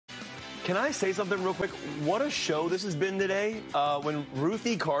Can I say something real quick? What a show this has been today. When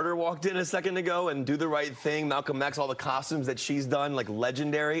Ruthie Carter walked in a second ago and Do the Right Thing, Malcolm X, all the costumes that she's done, like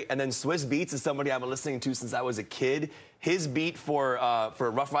legendary. And then Swiss Beats is somebody I've been listening to since I was a kid. His beat for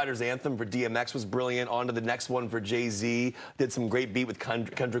Rough Riders Anthem for DMX was brilliant. On to the next one for Jay-Z. Did some great beat with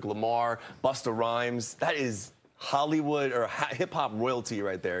Kendrick Lamar, Busta Rhymes. That is Hollywood or hip-hop royalty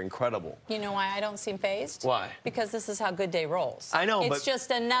right there. Incredible. You know why I don't seem fazed? Why? Because this is how Good Day rolls. I know, it's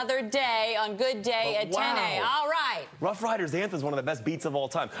just another day on Good Day at 10 a.m. All right. Rough Riders Anthem is one of the best beats of all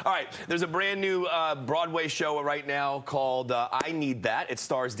time. All right, there's a brand new Broadway show right now called I Need That. It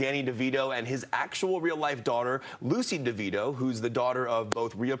stars Danny DeVito and his actual real-life daughter, Lucy DeVito, who's the daughter of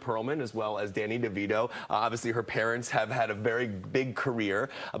both Rhea Perlman as well as Danny DeVito. Obviously, her parents have had a very big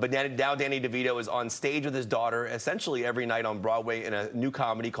career, but now Danny DeVito is on stage with his daughter essentially every night on Broadway in a new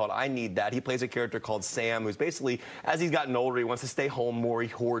comedy called I Need That. He plays a character called Sam, who's basically, as he's gotten older, he wants to stay home more, he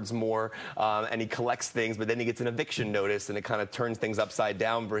hoards more, and he collects things, but then he gets an eviction notice, and it kind of turns things upside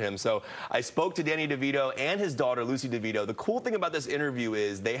down for him. So I spoke to Danny DeVito and his daughter, Lucy DeVito. The cool thing about this interview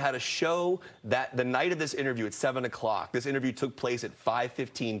is they had a show that the night of this interview at 7 o'clock. This interview took place at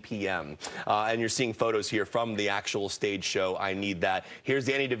 5:15 p.m., and you're seeing photos here from the actual stage show, I Need That. Here's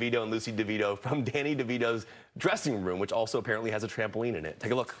Danny DeVito and Lucy DeVito from Danny DeVito's dressing room, which also apparently has a trampoline in it.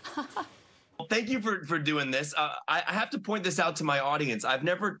 Take a look. Well, thank you for doing this. I have to point this out to my audience. I've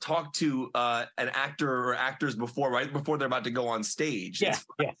never talked to an actor or actors before, right before they're about to go on stage. Yeah,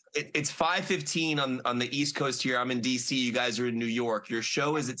 it's 5:15 on the East Coast here. I'm in D.C. You guys are in New York. Your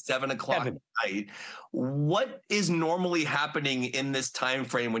show is at 7 o'clock at night. What is normally happening in this time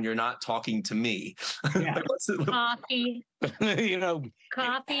frame when you're not talking to me? Yeah. Coffee.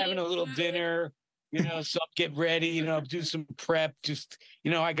 Coffee. Having a little dinner. So get ready, do some prep. Just,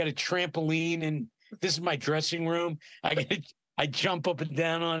 I got a trampoline and this is my dressing room. I jump up and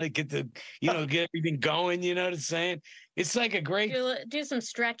down on it, get get everything going. You know what I'm saying? It's like a great do some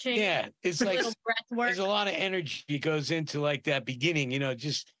stretching. Yeah, it's like little breath work. There's a lot of energy goes into like that beginning.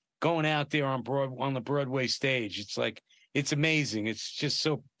 Just going out there on the Broadway stage. It's like it's amazing. It's just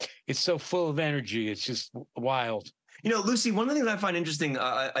it's so full of energy. It's just wild. Lucy, one of the things I find interesting,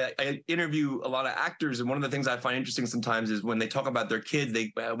 I interview a lot of actors, and one of the things I find interesting sometimes is when they talk about their kids,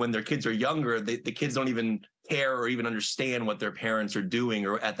 when their kids are younger, the kids don't even care or even understand what their parents are doing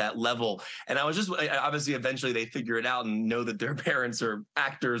or at that level. And I was just, obviously, eventually they figure it out and know that their parents are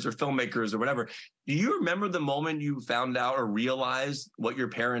actors or filmmakers or whatever. Do you remember the moment you found out or realized what your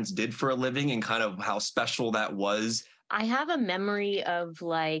parents did for a living and kind of how special that was? I have a memory of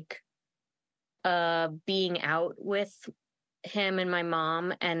being out with him and my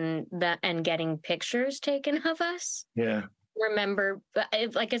mom and getting pictures taken of us. Yeah. Remember,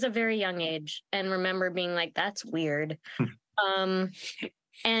 as a very young age, and remember being like, that's weird. And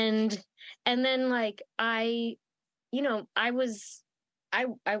then I was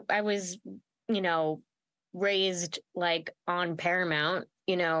raised on Paramount,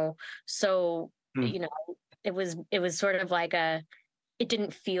 so it was sort of it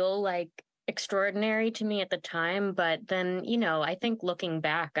didn't feel like extraordinary to me at the time, but then I think looking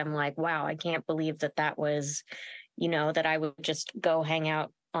back, I'm like, wow, I can't believe that was that I would just go hang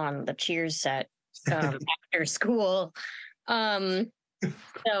out on the Cheers set after school. So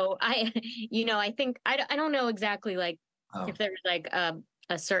I think I don't know exactly if there was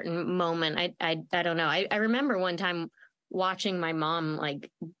a certain moment. I don't know. I remember one time watching my mom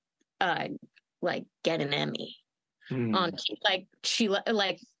get an Emmy on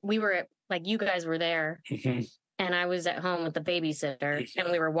we were at you guys were there. Mm-hmm. And I was at home with the babysitter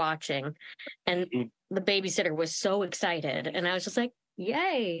and we were watching, and the babysitter was so excited. And I was just like,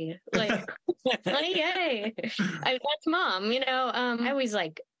 yay, honey, yay. That's mom, I always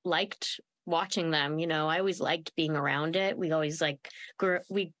liked watching them, I always liked being around it. We always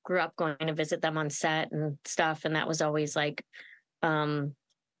we grew up going to visit them on set and stuff. And that was always it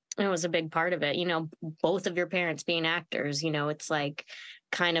was a big part of it, both of your parents being actors, it's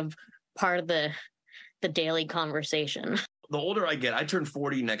kind of part of the daily conversation. The older I get, I turn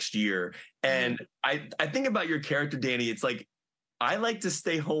 40 next year, and I think about your character, Danny. It's I like to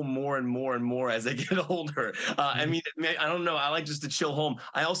stay home more and more and more as I get older. I don't know. I like just to chill home.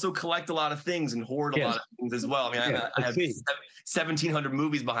 I also collect a lot of things and hoard a lot of things as well. I have 1,700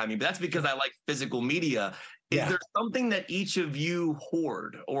 movies behind me, but that's because I like physical media. Is there something that each of you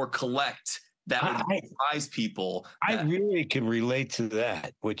hoard or collect that would surprise people? I really can relate to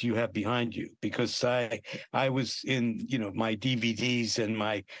that, what you have behind you, because I was in, my DVDs and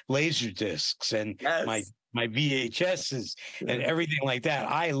my laser discs and my VHSs and everything like that.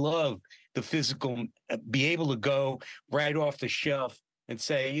 I love the physical, be able to go right off the shelf and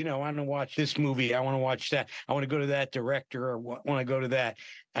say, you know, I want to watch this movie. I want to watch that. I want to go to that director or want to go to that.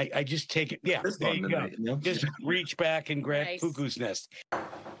 I just take it. Yeah, there you go. Just reach back and grab Cuckoo's Nest.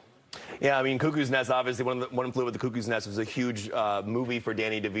 Yeah, I mean, Cuckoo's Nest, obviously, One Flew Over the Cuckoo's Nest was a huge movie for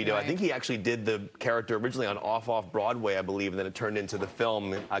Danny DeVito. Right. I think he actually did the character originally on Off Broadway, I believe, and then it turned into the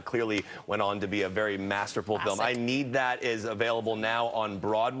film. Clearly went on to be a very masterful film. I Need That is available now on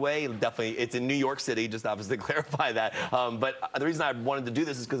Broadway. Definitely, it's in New York City, just obviously to clarify that. But the reason I wanted to do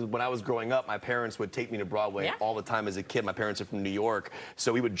this is because when I was growing up, my parents would take me to Broadway all the time as a kid. My parents are from New York,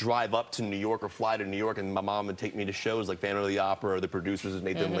 so we would drive up to New York or fly to New York, and my mom would take me to shows like Phantom of the Opera or The Producers of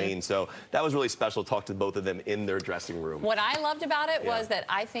Nathan Lane. So that was really special to talk to both of them in their dressing room. What I loved about it was that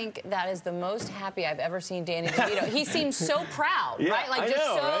I think that is the most happy I've ever seen Danny DeVito. He seems so proud, right? Like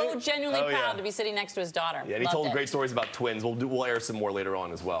so genuinely proud to be sitting next to his daughter. Yeah, and he told great stories about twins. We'll air some more later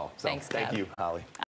on as well. So, Thanks, thank you, Holly.